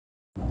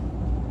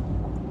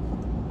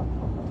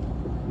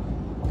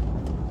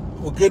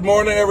Well, good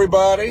morning,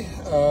 everybody.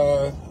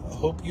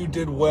 Hope you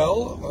did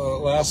well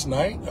last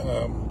night.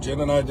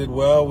 Jen and I did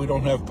well. We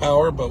don't have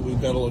power, but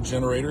we've got a little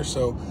generator,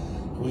 so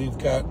we've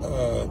got,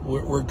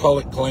 we call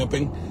it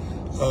clamping.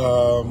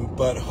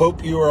 But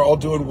hope you are all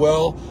doing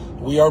well.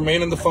 We are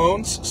manning the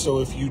phones, so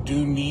if you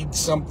do need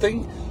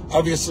something,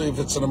 obviously if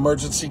it's an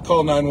emergency,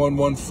 call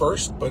 911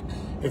 first, but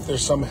if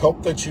there's some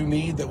help that you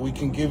need that we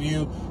can give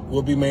you,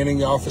 we'll be manning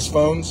the office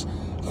phones.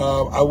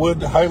 I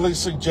would highly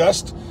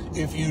suggest,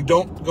 if you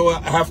don't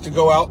have to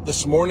go out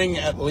this morning,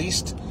 at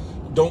least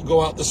don't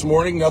go out this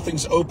morning.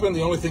 Nothing's open.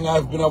 The only thing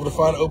I've been able to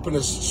find open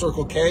is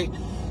Circle K.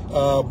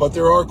 But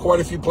there are quite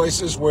a few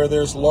places where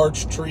there's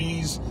large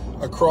trees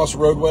across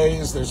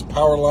roadways. There's a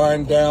power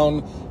line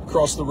down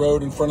across the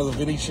road in front of the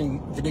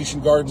Venetian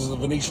Gardens, the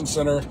Venetian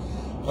Center.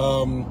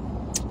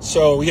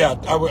 So yeah,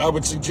 I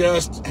would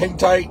suggest hang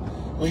tight,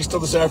 at least till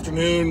this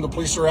afternoon. The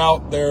police are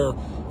out. They're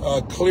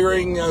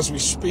clearing as we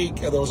speak.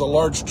 There was a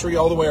large tree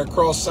all the way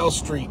across South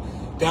Street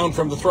down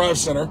from the Thrive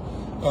Center.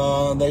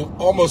 They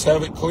almost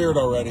have it cleared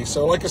already.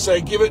 So like I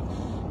say, give it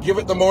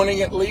the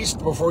morning at least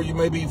before you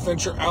maybe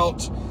venture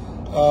out.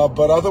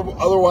 But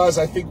otherwise,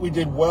 I think we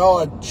did well.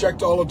 I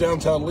checked all of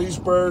downtown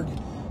Leesburg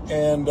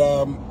and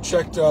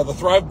checked the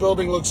Thrive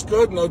building looks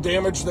good, no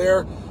damage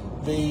there.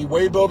 The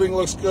Way building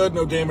looks good,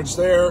 no damage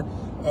there.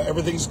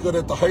 Everything's good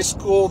at the high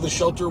school. The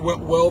shelter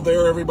went well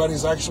there.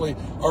 Everybody's actually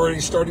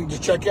already starting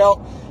to check out.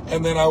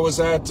 And then I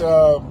was at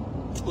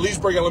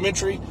Leesburg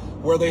Elementary,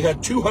 where they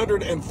had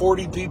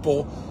 240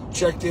 people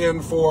checked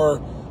in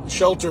for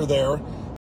shelter there.